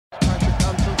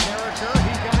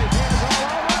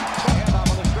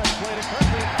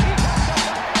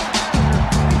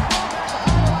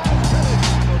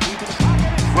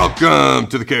Welcome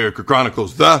to the Character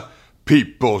Chronicles, the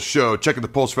People Show. Checking the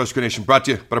pulse for Husker Nation, brought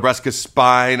to you by Nebraska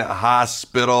Spine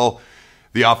Hospital.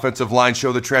 The offensive line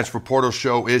show, the transfer portal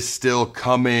show is still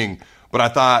coming. But I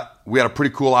thought we had a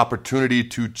pretty cool opportunity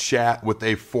to chat with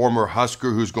a former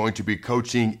Husker who's going to be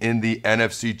coaching in the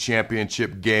NFC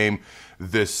Championship game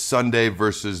this Sunday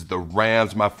versus the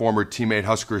Rams. My former teammate,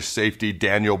 Husker safety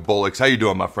Daniel Bullocks. How you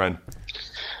doing, my friend?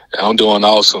 I'm doing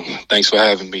awesome. Thanks for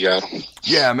having me, Adam.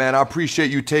 Yeah, man, I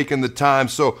appreciate you taking the time.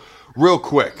 So, real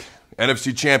quick,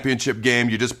 NFC Championship game,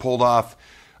 you just pulled off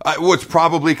what's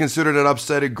probably considered an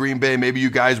upset at Green Bay. Maybe you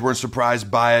guys weren't surprised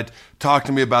by it. Talk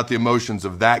to me about the emotions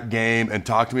of that game, and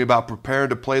talk to me about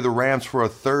preparing to play the Rams for a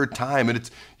third time. And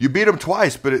you beat them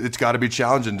twice, but it's got to be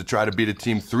challenging to try to beat a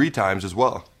team three times as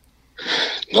well.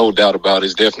 No doubt about it.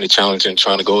 It's definitely challenging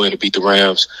trying to go in and beat the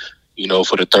Rams,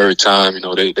 for the third time.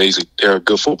 They're a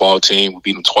good football team. We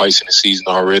beat them twice in the season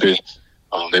already.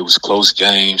 They was close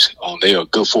games. They are a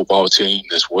good football team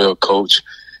that's well coached.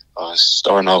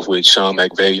 Starting off with Sean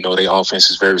McVay, their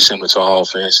offense is very similar to our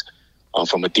offense.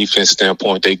 From a defense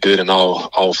standpoint, they good in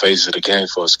all phases of the game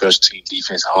for a special team,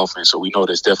 defense, and offense. So we know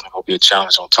there's definitely going to be a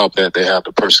challenge. On top of that, they have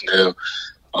the personnel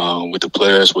with the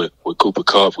players, with Cooper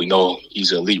Kupp. We know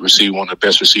he's an elite receiver, one of the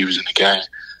best receivers in the game.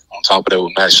 On top of that,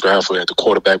 with Matt Stafford at the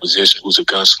quarterback position, who's a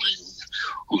gunslinger,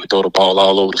 who can throw the ball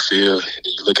all over the field. And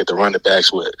then you look at the running backs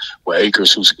with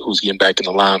Akers, who's getting back in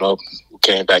the lineup, who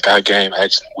came back our game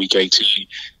actually in Week 18.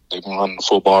 They've been running the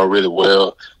football really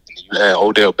well. And then you add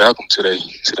Odell Beckham to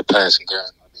the passing game.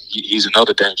 He's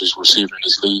another dangerous receiver in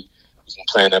this league. He's been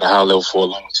playing at a high level for a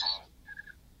long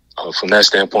time. From that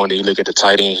standpoint, you look at the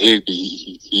tight end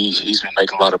Higbee. He's been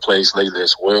making a lot of plays lately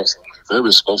as well. So very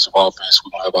explosive offense.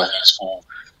 We're going to have our hands full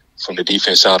from the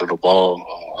defense side of the ball.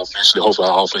 Eventually, hopefully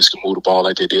our offense can move the ball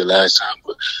like they did last time.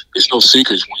 But there's no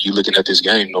secrets when you're looking at this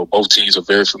game. Both teams are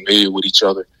very familiar with each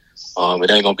other.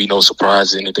 It ain't going to be no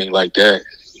surprises, anything like that.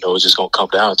 It's just going to come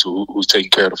down to who's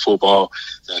taking care of the football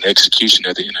and execution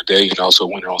at the end of the day, and also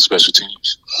winning on special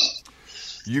teams.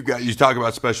 You talk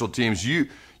about special teams. You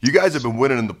guys have been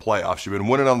winning in the playoffs. You've been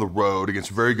winning on the road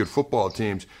against very good football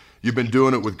teams. You've been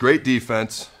doing it with great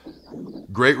defense,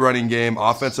 great running game,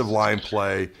 offensive line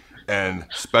play, and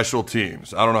special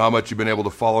teams. I don't know how much you've been able to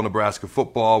follow Nebraska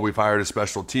football. We've hired a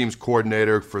special teams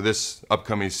coordinator for this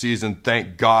upcoming season.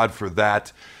 Thank God for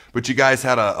that. But you guys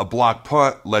had a blocked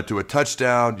punt, led to a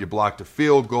touchdown. You blocked a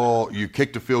field goal. You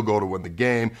kicked a field goal to win the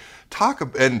game.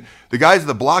 And the guys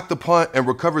that blocked the punt and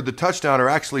recovered the touchdown are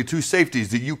actually two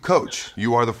safeties that you coach.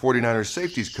 You are the 49ers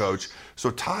safeties coach. So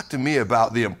talk to me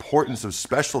about the importance of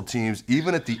special teams,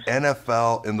 even at the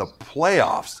NFL in the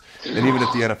playoffs, and even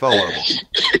at the NFL level.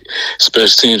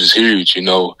 Special teams is huge.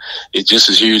 It's just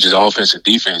as huge as offense and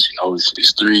defense.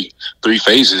 It's three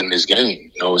phases in this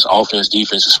game. It's offense,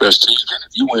 defense, and special teams. And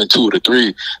if you win 2 of the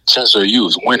 3, chances are you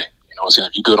is winning.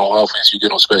 If you're good on offense, you're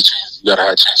good on special teams, you got to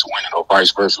have a chance of winning, or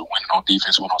vice versa, winning on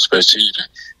defense, winning on special teams.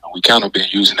 And we kind of been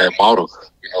using that model.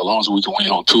 As long as we can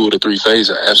win on 2 of the 3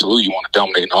 phases, absolutely you want to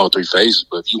dominate in all 3 phases.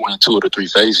 But if you win 2 of the 3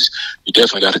 phases, you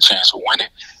definitely got a chance of winning.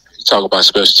 You talk about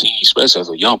special teams, especially as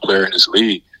a young player in this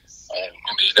league.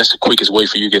 That's the quickest way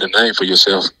for you to get a name for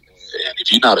yourself. And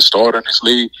if you're not a starter in this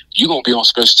league, you're going to be on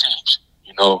special teams.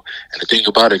 And the thing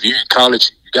about it, if you're in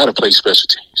college, you got to play special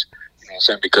teams.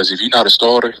 Because if you're not a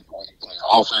starter, whether you're playing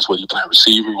offense, whether you're playing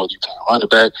receiver, whether you're playing running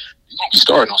back, you're going to be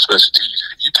starting on special teams.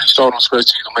 And if you can't start on special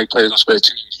teams and make plays on special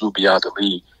teams, you'll be out the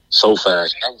league so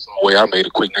fast. And that was the way I made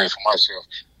a quick name for myself.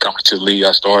 Coming to the league,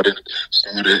 I started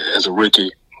as a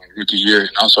rookie year,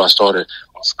 and also I started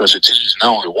on special teams.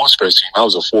 Not only one special team, I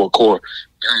was a 4-core.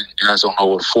 Guys don't know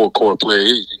what a 4-core player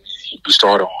is. You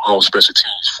start on all special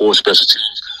teams, 4 special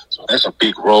teams. So that's a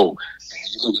big role.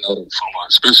 You're looking at it from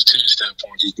a special team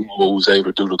standpoint, just doing what we was able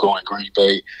to do to go in Green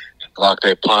Bay and block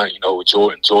that punt, with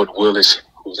Jordan Willis,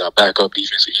 who's our backup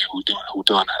defensive end, who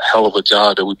done a hell of a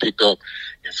job that we picked up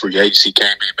in free agency, came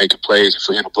in making plays, and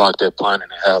for him to block that punt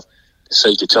and to have the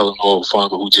safety Talanoa Hufanga,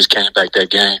 who just came back that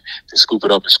game to scoop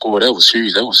it up and score, that was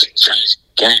huge. That was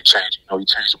game changing. He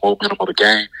changed the momentum of the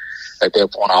game. At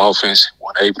that point, our offense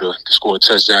wasn't able to score a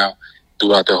touchdown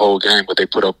throughout the whole game, but they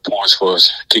put up points for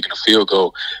us, kicking a field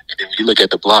goal. And then when you look at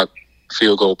the blocked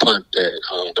field goal punt,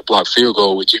 the blocked field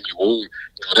goal with Jimmy Ward,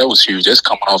 that was huge. That's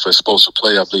coming off a explosive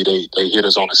play. I believe they hit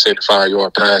us on a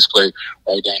 75-yard pass play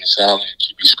right down the sideline.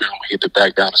 QB scramble, hit the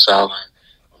back down the sideline.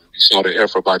 We saw the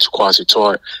effort by Jaquasi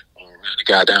Tart. Ran the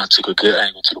guy down, took a good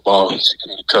angle to the ball,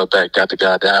 cut back, got the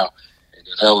guy down. And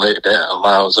then that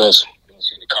allows us,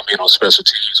 to come in on special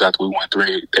teams after we won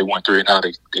three. They won 3 and now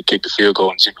they kicked the field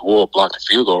goal and Jimmy Ward blocked the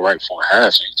field goal right before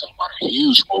half. So you're talking about a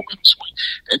huge momentum swing.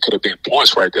 That could have been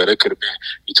points right there. That could have been,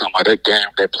 you're talking about that game,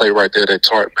 that play right there that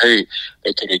Tart made.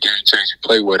 That could be a game-changing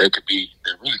play where that really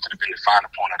could have been the final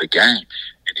point of the game.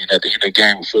 And then at the end of the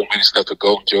game, with 4 minutes left to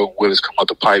go, Joe Willis come out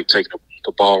the pipe, taking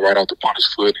the ball right off the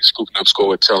punter's foot and scooping up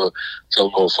score and tell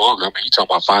Mo Fogler. I mean, you're talking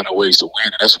about finding ways to win,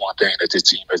 and that's one thing that this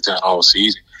team has done all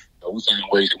season. We find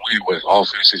ways to win with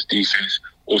offenses, defense,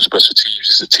 or special teams.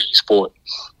 It's a team sport.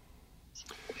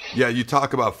 Yeah, you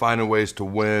talk about finding ways to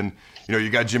win. You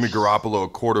got Jimmy Garoppolo, a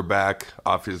quarterback.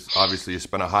 Obviously, you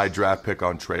spent a high draft pick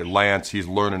on Trey Lance. He's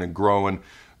learning and growing.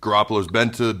 Garoppolo's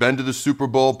been to the Super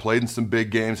Bowl, played in some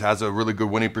big games, has a really good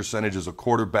winning percentage as a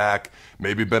quarterback,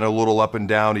 maybe been a little up and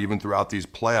down even throughout these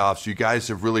playoffs. You guys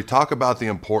have really talked about the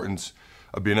importance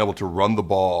of being able to run the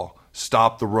ball,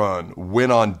 stop the run, win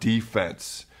on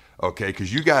defense. Okay,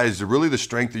 because you guys, really the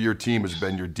strength of your team has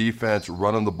been your defense,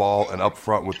 running the ball, and up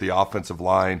front with the offensive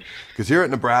line. Because here at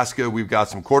Nebraska, we've got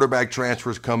some quarterback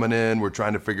transfers coming in. We're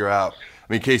trying to figure out,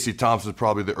 Casey Thompson's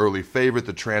probably the early favorite,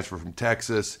 the transfer from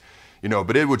Texas.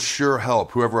 But it would sure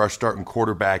help whoever our starting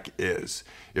quarterback is.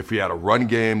 If we had a run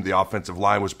game, the offensive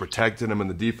line was protecting him, and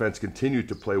the defense continued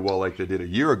to play well like they did a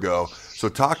year ago. So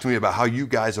talk to me about how you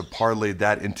guys have parlayed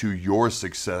that into your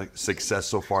success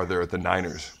so far there at the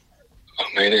Niners.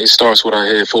 Man, it starts with our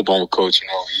head football coach.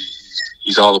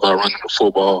 He's all about running the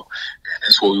football, and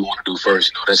that's what we want to do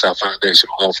first. That's our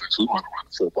foundational offense. We want to run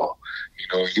the football.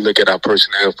 You look at our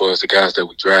personnel for us, the guys that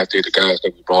we drafted, the guys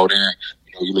that we brought in.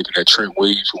 You're looking at Trent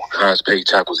Williams, one of the highest paid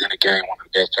tackles in the game, one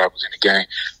of the best tackles in the game,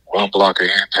 run blocker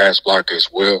and pass blocker as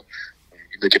well.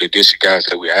 You look at the addition guys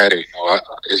that we added.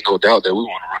 There's no doubt that we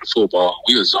want to run the football.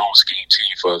 We're a zone scheme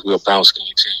team for us. We're a bounce scheme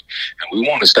team, and we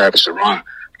want to establish a run.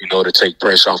 To take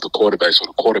pressure off the quarterback, so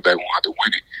the quarterback won't have to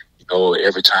win it.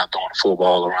 Every time throwing the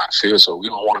football around the field. So we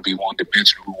don't want to be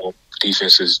one-dimensional. We want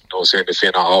defenses,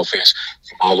 defend our offense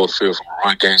from all over the field, from a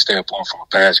run game standpoint, from a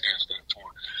pass game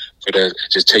standpoint. For that,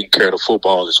 and just taking care of the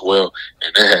football as well.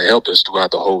 And that had helped us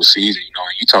throughout the whole season.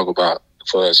 And you talk about,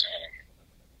 for us,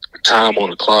 time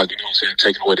on the clock,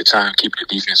 taking away the time, keeping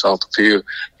the defense off the field.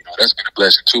 That's been a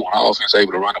blessing too. When our offense is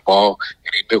able to run the ball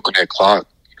and they milking that clock,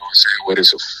 whether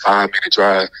it's a 5-minute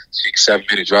drive,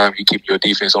 6-7-minute drive, you keep your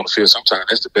defense on the field. Sometimes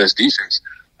that's the best defense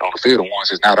on the field. The ones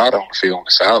that's not out on the field on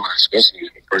the sideline, especially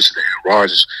versus Aaron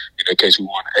Rodgers. In that case, we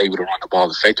weren't able to run the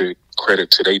ball effectively. Credit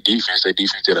to their defense. Their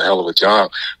defense did a hell of a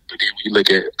job. But then when you look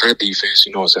at our defense,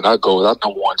 our goal, our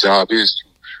number one job is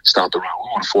to stop the run. We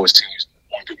want to force teams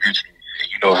one-dimensional.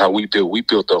 And how we built. We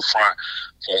built up front.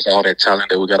 So it's all that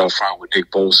talent that we got up front with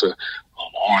Nick Bosa,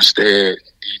 Armstead,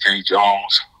 DJ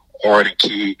Jones, Arden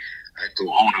Key, and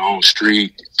on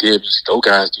Street, Gibbons. Those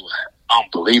guys do an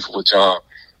unbelievable job,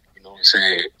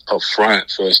 up front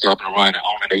for stopping the run and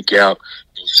owning their gap,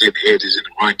 setting the edges in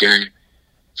the run game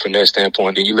from that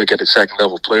standpoint. Then you look at the second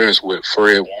level players with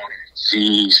Fred Warner,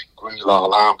 Z's, Greenlaw,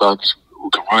 linebackers who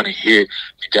can run and hit.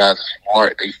 The guys are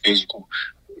smart, they physical.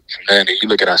 From that, and then you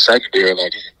look at our secondary,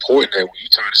 it's important that when you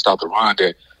turn to stop the run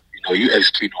that, you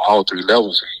execute on all 3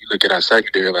 levels. And you look at our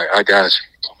secondary, our guys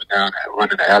coming down and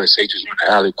running the alley, safeties running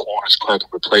the alley, corners, cracking,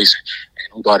 replacing,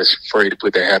 and nobody's afraid to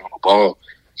put their hat on the ball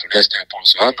from that standpoint.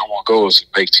 So our number one goal is to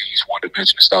make teams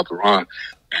one-dimensional, stop the run,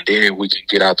 and then we can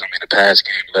get out them in the pass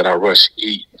game and let our rush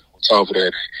eat. On top of that,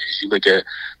 as you look at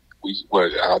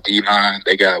our D-line,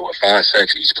 they got 5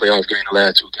 sacks each playoff game the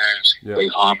last 2 games. Yeah. They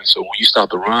harming. So when you stop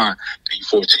the run, then you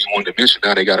 14 one-dimensional.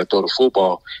 Now they got to throw the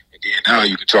football. And then now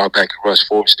you can drop back and rush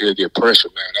forward and still get pressure,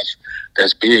 man.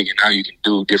 That's big. And now you can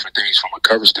do different things from a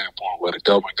cover standpoint, where the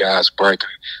doubling guys, breaking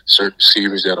certain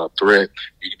receivers that are a threat.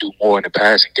 You can do more in the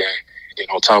passing game. And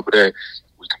then on top of that,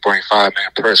 we can bring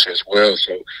 5-man pressure as well.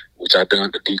 So, which I done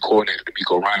the D coordinator,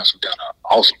 D'Amico Reynolds, who done an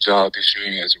awesome job this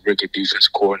year as a rookie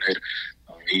defensive coordinator.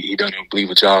 He done an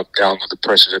unbelievable job down with the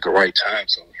pressures at the right time.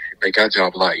 So it make our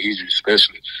job a lot easier,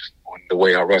 especially on the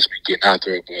way our rush been getting out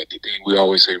there. But the thing we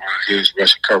always say around here is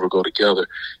rush and cover go together.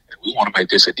 And we want to make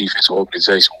this a defensive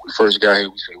organization. When we first got here,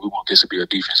 we said we want this to be a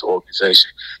defensive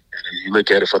organization. And if you look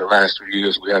at it for the last 3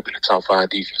 years, we have been a top 5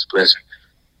 defense blessing.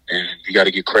 And you got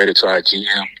to give credit to our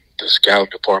GM, the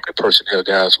scouting department, the personnel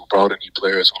guys who brought in new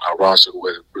players on our roster,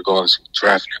 regardless of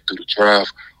drafting them through the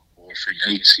draft or free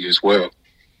agency as well.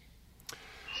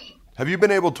 Have you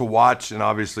been able to watch, and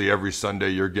obviously every Sunday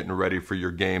you're getting ready for your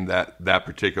game that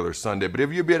particular Sunday, but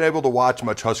have you been able to watch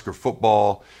much Husker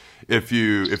football? If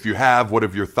you have, what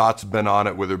have your thoughts been on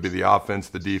it, whether it be the offense,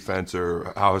 the defense,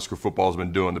 or how Husker football has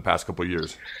been doing the past couple of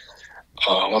years?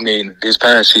 This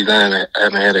past season I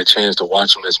haven't had a chance to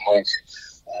watch them as much.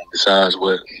 Besides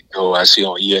what I see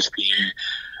on ESPN,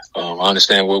 I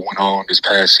understand what went on this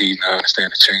past season. I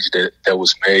understand the change that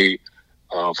was made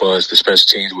for us. The special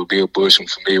teams with Bill Bush. I'm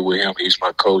familiar with him. He's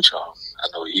my coach. I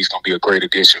know he's going to be a great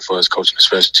addition for us coaching the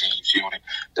special teams unit.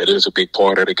 That is a big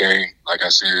part of the game. Like I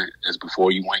said, as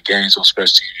before, you win games on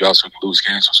special teams, you also can lose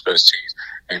games on special teams.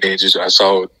 And then I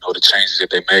saw the changes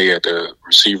that they made at the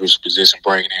receivers position,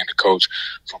 bringing in the coach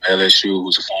from LSU,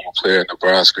 who's a former player in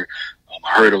Nebraska.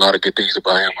 I heard a lot of good things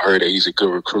about him. I heard that he's a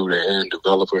good recruiter and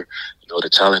developer. The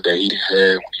talent that he didn't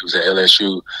have when he was at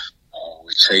LSU,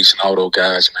 with Chase and all those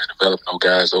guys, man, developing those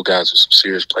guys. Those guys are some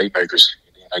serious playmakers.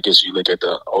 And I guess you look at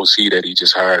the OC that he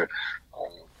just hired,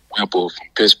 Wimple from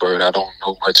Pittsburgh. I don't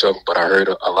know much of him, but I heard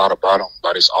a lot about him,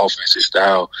 about his offensive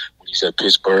style. When he's at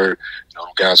Pittsburgh, them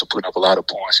guys are putting up a lot of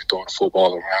points and throwing the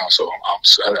football around. So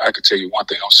I can tell you one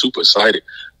thing. I'm super excited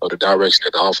of the direction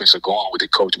that the offense are going with the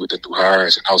coach, with the new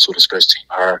hires, and also the special team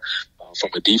hire.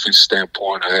 From a defense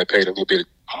standpoint, I had paid a little bit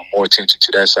more attention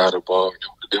to that side of the ball.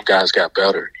 Them guys got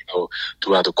better,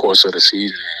 throughout the course of the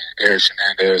season. Eric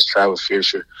Hernandez, Travis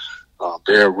Fisher,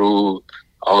 Bear Rule,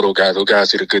 all those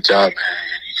guys did a good job, man.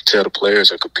 And you can tell the players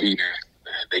are competing.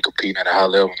 They competing at a high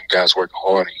level. Them guys working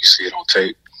hard, and you see it on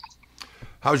tape.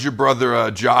 How's your brother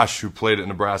Josh, who played at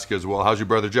Nebraska as well? How's your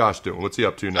brother Josh doing? What's he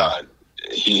up to now?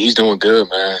 He's doing good,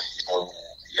 man.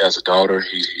 He has a daughter.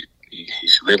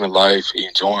 He's living life. He's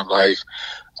enjoying life.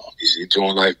 He's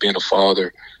enjoying life being a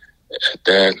father. At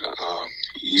that,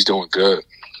 he's doing good.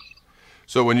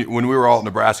 So when we were all at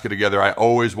Nebraska together, I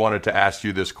always wanted to ask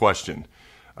you this question.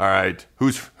 All right,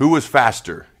 who was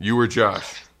faster, you or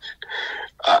Josh?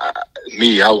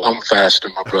 Me. I'm faster,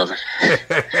 my brother.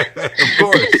 Of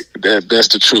course. That's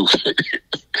the truth.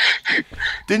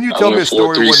 Didn't you tell me a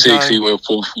story one time? He went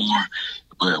 4.4,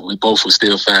 but we both were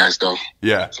still fast, though.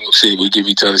 Yeah. So see, we give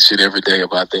each other shit every day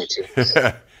about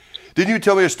that. Didn't you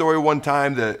tell me a story one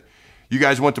time that you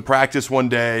guys went to practice one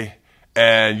day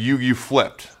and you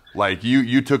flipped? Like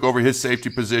you took over his safety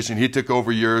position, he took over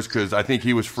yours because I think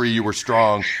he was free, you were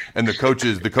strong, and the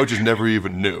coaches never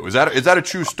even knew. Is that a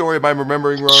true story? Am I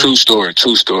remembering wrong? True story.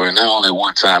 Not only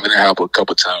one time, it happened a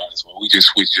couple times when we just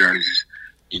switched jerseys.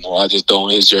 I just throw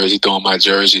in his jersey, throw in my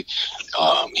jersey.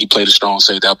 He played a strong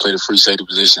safety, I played a free safety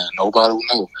position, and nobody would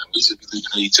know. Man. We just be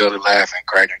looking at each other, laughing,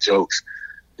 cracking jokes.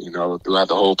 Throughout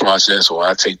the whole process, or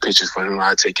I take pictures for him,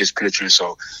 I take his pictures.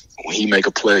 So when he make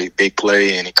a play, big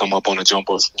play, and he come up on the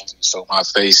jump off screen, show my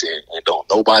face, and don't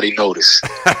nobody notice.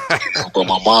 But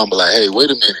my mom be like, "Hey, wait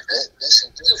a minute, that's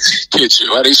a good picture.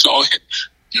 Why they showing it?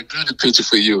 You good the picture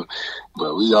for you?"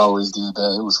 But we always did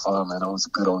that. It was fun, man. It was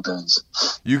good old days.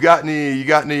 You got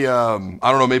any? I don't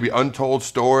know, maybe untold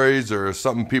stories or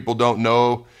something people don't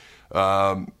know.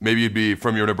 Maybe you'd be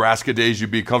from your Nebraska days. You'd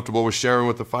be comfortable with sharing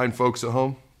with the fine folks at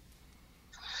home.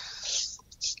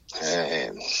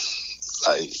 And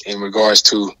like in regards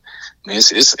to,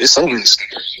 it's so many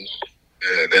stories,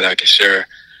 that I can share.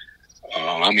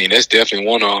 That's definitely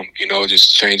one of them.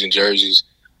 Just changing jerseys.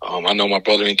 I know my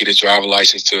brother didn't get his driver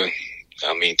license till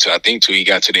he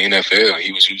got to the NFL.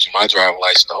 He was using my driver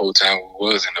license the whole time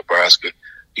we was in Nebraska.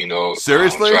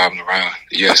 Seriously? Driving around.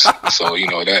 Yes. So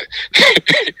that.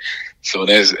 So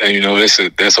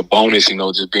that's a bonus.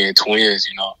 Just being twins.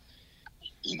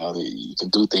 You can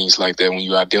do things like that when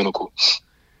you're identical.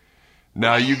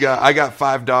 Now I got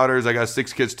 5 daughters. I got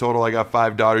 6 kids total. I got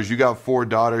 5 daughters. You got 4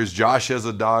 daughters. Josh has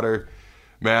a daughter.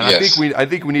 Man, yes. I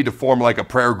think we need to form like a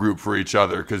prayer group for each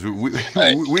other because we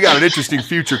got an interesting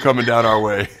future coming down our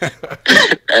way.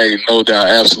 Hey, no doubt,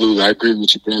 absolutely. I agree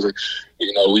with you, brother.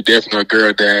 We definitely are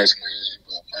girl dads,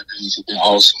 man. My days have been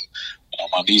awesome.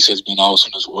 My niece has been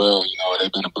awesome as well.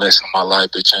 They've been a blessing in my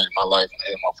life. They changed my life. I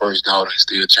had my first daughter and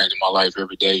still changing my life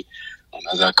every day.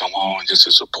 As I come home, just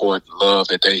to support the love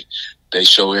that they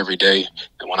show every day.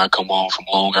 And when I come home from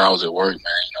long hours at work,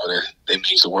 man, that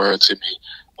means the world to me.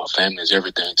 My family is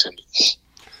everything to me.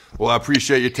 Well, I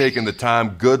appreciate you taking the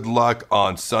time. Good luck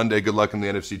on Sunday. Good luck in the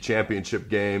NFC Championship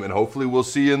game. And hopefully we'll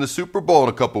see you in the Super Bowl in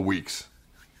a couple weeks.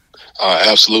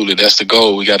 Absolutely. That's the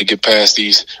goal. We got to get past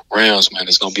these rounds, man.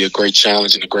 It's going to be a great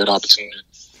challenge and a great opportunity.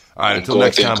 All right, until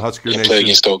next time, Husker Nation. Play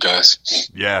against those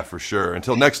guys. Yeah, for sure.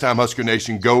 Until next time, Husker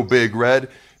Nation, go Big Red.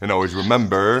 And always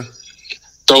remember,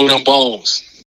 throw them bones.